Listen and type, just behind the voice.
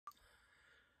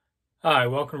Hi,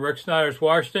 welcome to Rick Snider's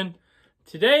Washington.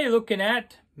 Today, looking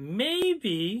at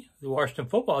maybe the Washington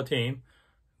football team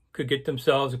could get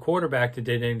themselves a quarterback that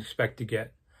they didn't expect to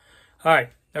get. All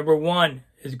right, number one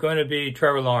is going to be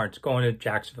Trevor Lawrence going to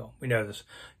Jacksonville. We know this.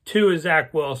 Two is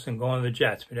Zach Wilson going to the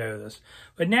Jets. We know this.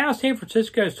 But now San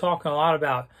Francisco is talking a lot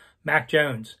about Mac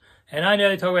Jones. And I know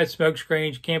they talk about smoke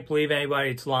screens. You can't believe anybody.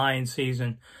 It's lying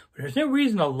season. But there's no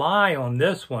reason to lie on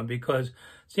this one because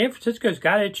San Francisco's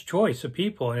got its choice of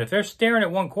people. And if they're staring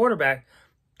at one quarterback,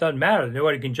 it doesn't matter.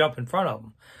 Nobody can jump in front of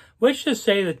them. Let's just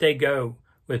say that they go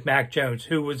with Mac Jones,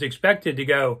 who was expected to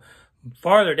go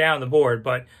farther down the board.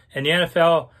 But in the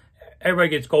NFL, everybody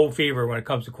gets gold fever when it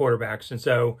comes to quarterbacks. And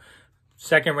so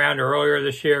second rounder earlier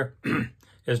this year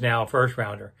is now a first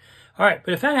rounder. All right,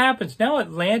 but if that happens, now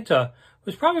Atlanta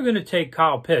was probably going to take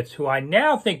Kyle Pitts, who I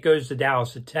now think goes to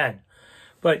Dallas at 10.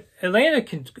 But Atlanta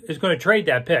is going to trade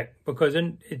that pick because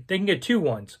they can get 2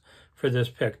 ones for this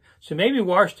pick. So maybe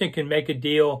Washington can make a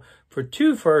deal for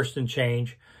 2 firsts and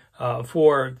change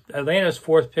for Atlanta's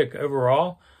 4th pick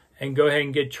overall and go ahead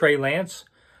and get Trey Lance.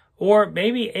 Or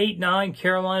maybe 8, 9,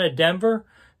 Carolina, Denver.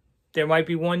 There might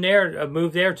be one there, a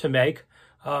move there to make.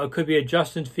 It could be a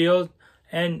Justin Field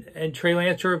and Trey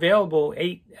Lance are available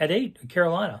at 8 in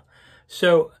Carolina.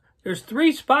 So there's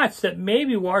 3 spots that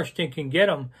maybe Washington can get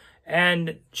them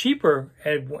and cheaper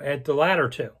at the latter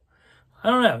 2. I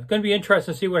don't know. It's going to be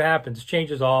interesting to see what happens. It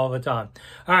changes all the time.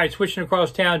 All right, switching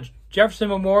across town. Jefferson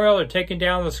Memorial are taking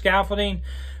down the scaffolding.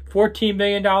 $14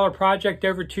 million project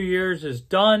over 2 years is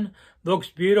done. Looks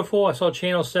beautiful. I saw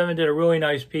Channel 7 did a really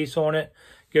nice piece on it.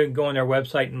 You can go on their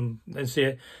website and see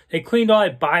it. They cleaned all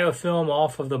that biofilm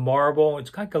off of the marble.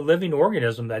 It's like a living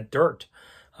organism, that dirt.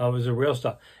 It was the real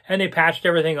stuff. And they patched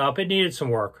everything up. It needed some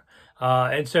work.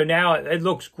 And so now it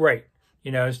looks great.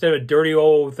 You know, instead of a dirty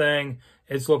old thing,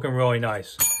 it's looking really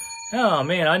nice. Oh,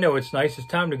 man, I know it's nice. It's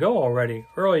time to go already.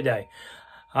 Early day.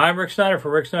 I'm Rick Snider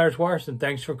for Rick Snider's Washington.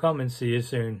 Thanks for coming. See you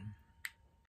soon.